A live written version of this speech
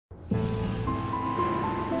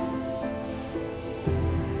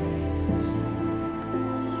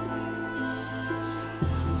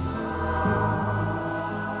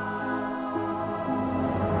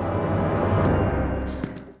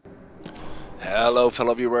Hello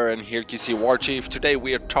fellow viewer, and here QcWarChief. Today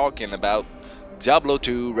we are talking about Diablo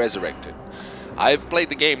 2 Resurrected. I've played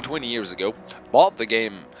the game 20 years ago, bought the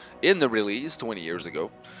game in the release 20 years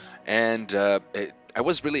ago, and I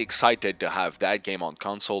was really excited to have that game on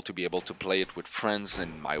console, to be able to play it with friends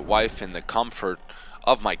and my wife in the comfort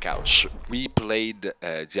of my couch. We played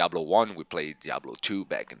Diablo 1, we played Diablo 2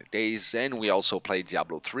 back in the days, and we also played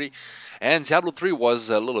Diablo 3. And Diablo 3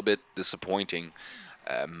 was a little bit disappointing.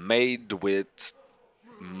 Made with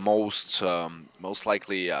most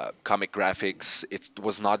likely comic graphics. It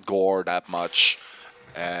was not gore that much.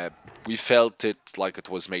 We felt it like it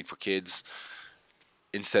was made for kids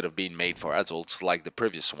instead of being made for adults like the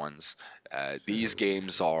previous ones. These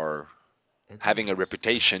games are having a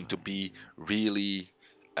reputation to be really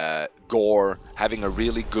gore, having a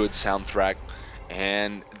really good soundtrack,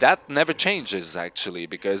 and that never changes actually,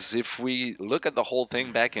 because if we look at the whole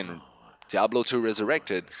thing back in Diablo 2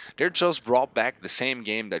 Resurrected, they just brought back the same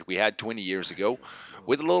game that we had 20 years ago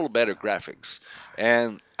with a little better graphics.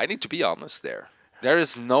 And I need to be honest there. There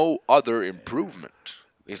is no other improvement.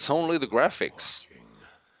 It's only the graphics.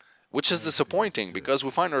 Which is disappointing, because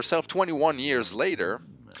we find ourselves 21 years later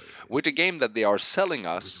with a game that they are selling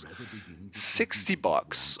us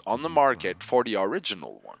 $60 on the market for the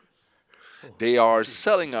original one. They are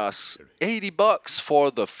selling us $80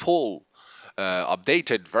 for the full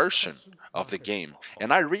updated version of the game,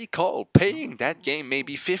 and I recall paying that game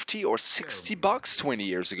maybe $50 or $60 20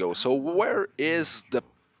 years ago. So where is the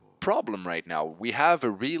problem right now? We have a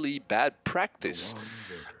really bad practice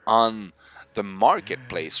on the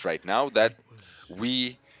marketplace right now that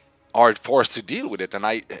we are forced to deal with it. And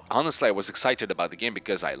I honestly, I was excited about the game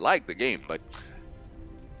because I like the game, but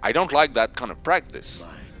I don't like that kind of practice.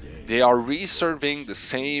 They are reserving the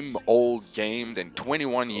same old game than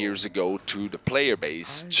 21 years ago to the player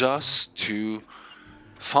base just to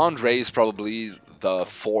fundraise probably the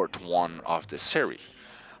fourth one of the series.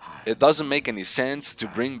 It doesn't make any sense to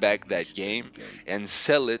bring back that game and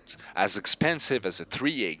sell it as expensive as a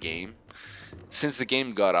 3A game, since the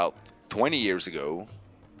game got out 20 years ago,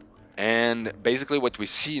 and basically what we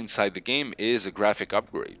see inside the game is a graphic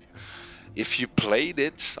upgrade. If you played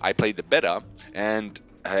it, I played the beta, and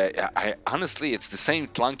honestly, it's the same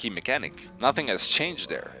clunky mechanic. Nothing has changed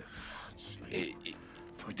there.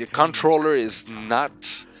 The controller is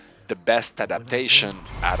not the best adaptation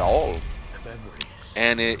at all,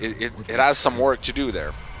 and it has some work to do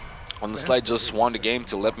there. Honestly, I just want the game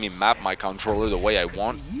to let me map my controller the way I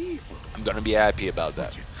want. I'm gonna be happy about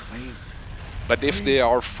that. But if they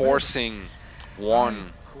are forcing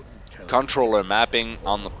one controller mapping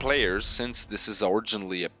on the players, since this is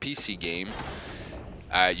originally a PC game,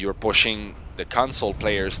 you're pushing the console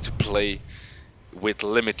players to play with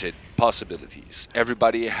limited possibilities.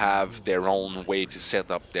 Everybody have their own way to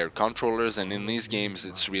set up their controllers, and in these games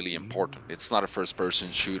it's really important. It's not a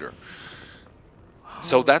first-person shooter.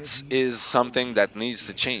 So that is something that needs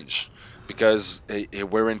to change, because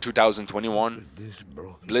we're in 2021.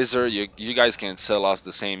 Blizzard, you guys can sell us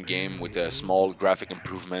the same game with a small graphic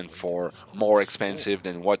improvement for more expensive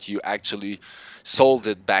than what you actually sold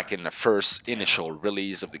it back in the first initial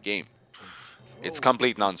release of the game. It's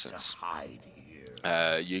complete nonsense.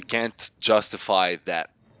 You can't justify that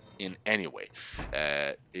in any way.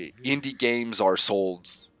 Indie games are sold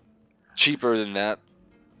cheaper than that,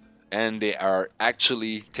 and they are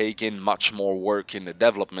actually taking much more work in the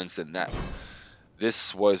developments than that.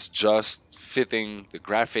 This was just fitting the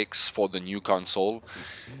graphics for the new console,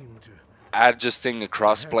 adjusting a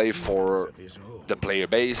crossplay for the player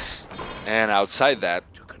base, and outside that,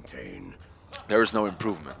 there is no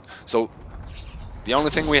improvement. So the only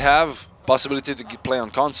thing we have, possibility to play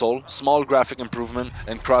on console, small graphic improvement,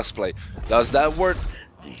 and crossplay. Does that worth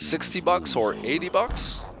 $60 or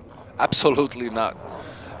 $80? Absolutely not.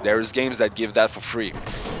 There's games that give that for free.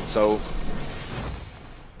 So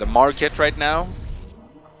the market right now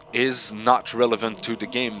is not relevant to the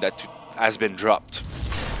game that has been dropped.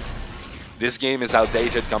 This game is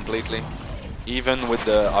outdated completely. Even with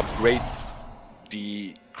the upgrade,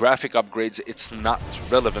 the graphic upgrades, it's not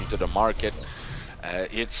relevant to the market.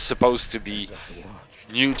 It's supposed to be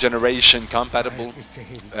new generation compatible,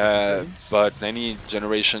 but any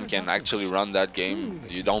generation can actually run that game.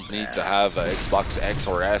 You don't need to have a Xbox X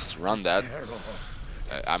or S to run that.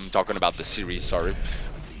 I'm talking about the series, sorry.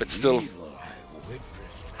 But still,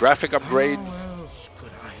 graphic upgrade.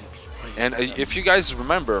 And if you guys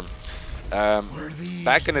remember,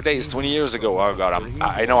 back in the days, 20 years ago, oh god,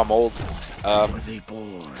 I know I'm old,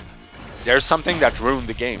 there's something that ruined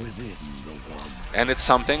the game. And it's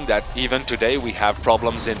something that even today we have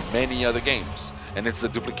problems in many other games. and it's the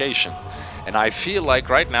duplication. And I feel like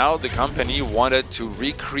right now the company wanted to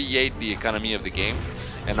recreate the economy of the game,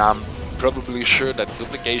 and I'm probably sure that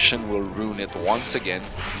duplication will ruin it once again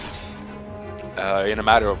in a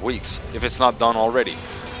matter of weeks, if it's not done already.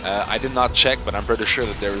 I did not check, but I'm pretty sure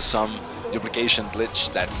that there is some duplication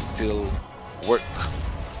glitch that still work.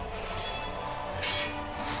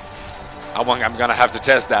 I'm gonna have to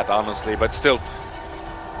test that, honestly, but still,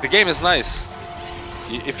 the game is nice.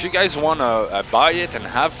 If you guys wanna buy it and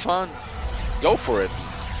have fun, go for it.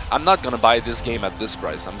 I'm not gonna buy this game at this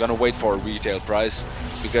price. I'm gonna wait for a retail price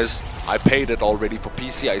because I paid it already for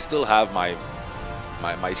PC. I still have my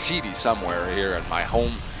CD somewhere here at my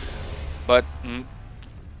home, but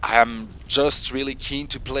I'm just really keen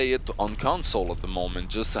to play it on console at the moment,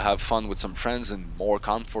 just to have fun with some friends in more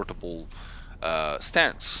comfortable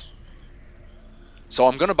stance. So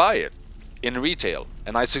I'm gonna buy it in retail,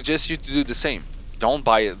 and I suggest you to do the same. Don't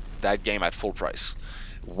buy that game at full price.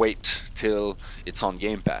 Wait till it's on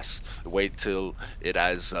Game Pass. Wait till it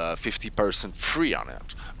has 50% free on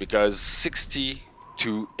it, because 60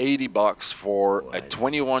 to 80 bucks for a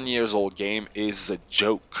 21 years old game is a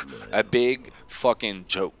joke, a big fucking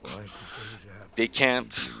joke. They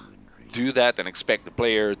can't do that and expect the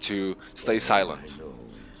player to stay silent.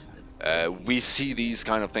 We see these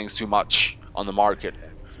kind of things too much on the market,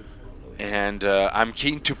 and I'm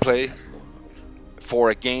keen to play for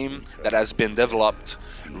a game that has been developed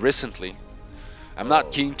recently. I'm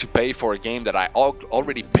not keen to pay for a game that I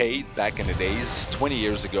already paid back in the days, 20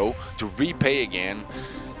 years ago, to repay again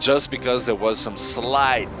just because there was some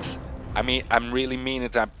slight, I'm really mean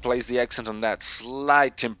it, I place the accent on that,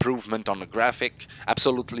 slight improvement on the graphic,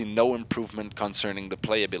 absolutely no improvement concerning the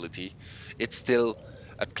playability. It's still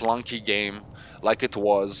a clunky game like it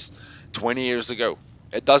was 20 years ago.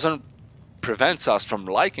 It doesn't prevent us from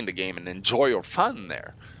liking the game and enjoy your fun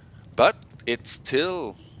there, but it's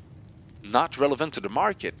still not relevant to the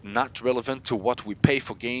market, not relevant to what we pay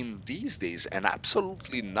for game these days, and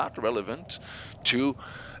absolutely not relevant to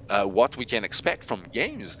what we can expect from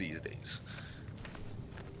games these days.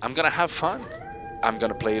 I'm gonna have fun, I'm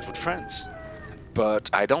gonna play it with friends, but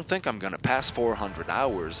I don't think I'm gonna pass 400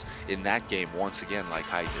 hours in that game once again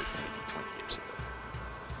like I did maybe 20 years ago.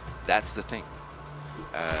 That's the thing.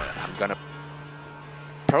 I'm gonna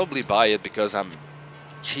probably buy it because I'm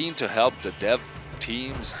keen to help the dev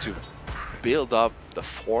teams to build up the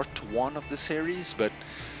fourth one of the series, but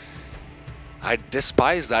I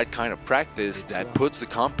despise that kind of practice that puts the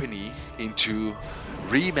company into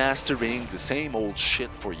remastering the same old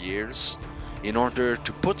shit for years in order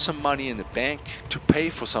to put some money in the bank to pay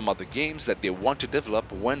for some other games that they want to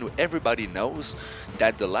develop, when everybody knows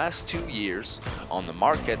that the last 2 years on the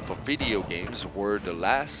market for video games were the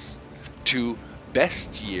last 2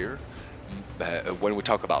 best year when we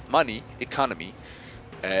talk about money, economy.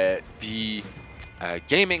 The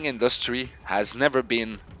gaming industry has never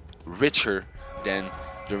been richer than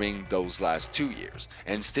during those last 2 years,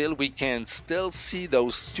 and still we can still see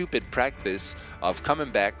those stupid practice of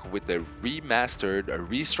coming back with a remastered, a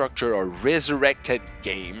restructured, or resurrected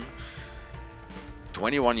game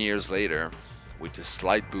 21 years later with a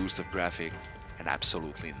slight boost of graphic and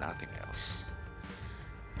absolutely nothing else.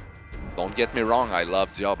 Don't get me wrong, I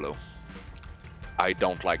love Diablo. I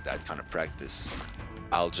don't like that kind of practice.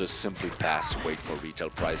 I'll just simply pass, wait for retail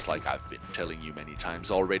price like I've been telling you many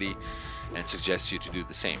times already, and suggest you to do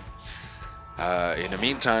the same. In the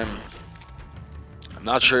meantime, I'm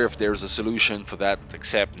not sure if there's a solution for that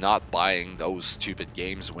except not buying those stupid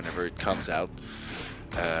games whenever it comes out.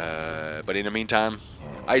 But in the meantime,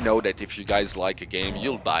 I know that if you guys like a game,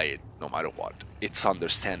 you'll buy it no matter what. It's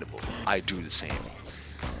understandable. I do the same.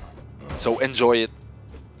 So enjoy it.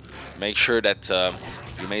 Make sure that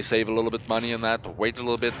you may save a little bit money on that, or wait a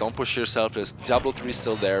little bit, don't push yourself. There's Diablo 3 is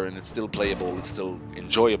still there, and it's still playable, it's still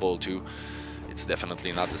enjoyable too. It's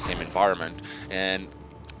definitely not the same environment. And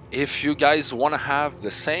if you guys want to have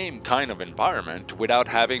the same kind of environment without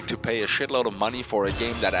having to pay a shitload of money for a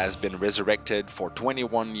game that has been resurrected for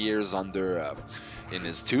 21 years under in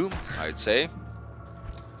his tomb, I'd say,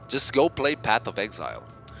 just go play Path of Exile.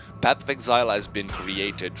 Path of Exile has been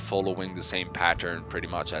created following the same pattern pretty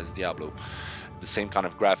much as Diablo. The same kind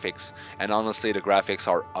of graphics, and honestly the graphics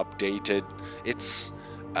are updated. It's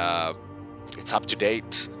up to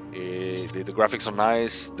date. The graphics are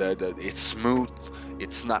nice, it's smooth,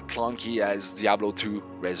 it's not clunky as Diablo 2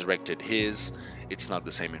 Resurrected is. It's not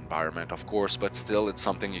the same environment, of course, but still it's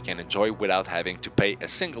something you can enjoy without having to pay a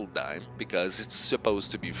single dime, because it's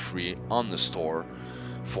supposed to be free on the store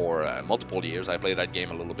for multiple years. I played that game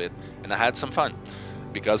a little bit and I had some fun,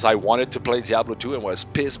 because I wanted to play Diablo 2 and was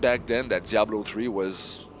pissed back then that Diablo 3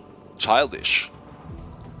 was childish.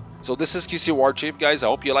 So this is QcWarChief, guys. I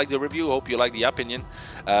hope you like the review. Hope you like the opinion.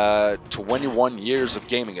 21 years of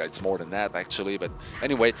gaming. It's more than that, actually. But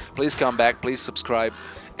anyway, please come back. Please subscribe.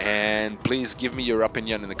 And please give me your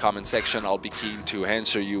opinion in the comment section. I'll be keen to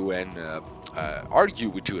answer you and argue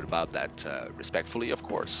with you about that respectfully, of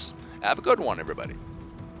course. Have a good one, everybody.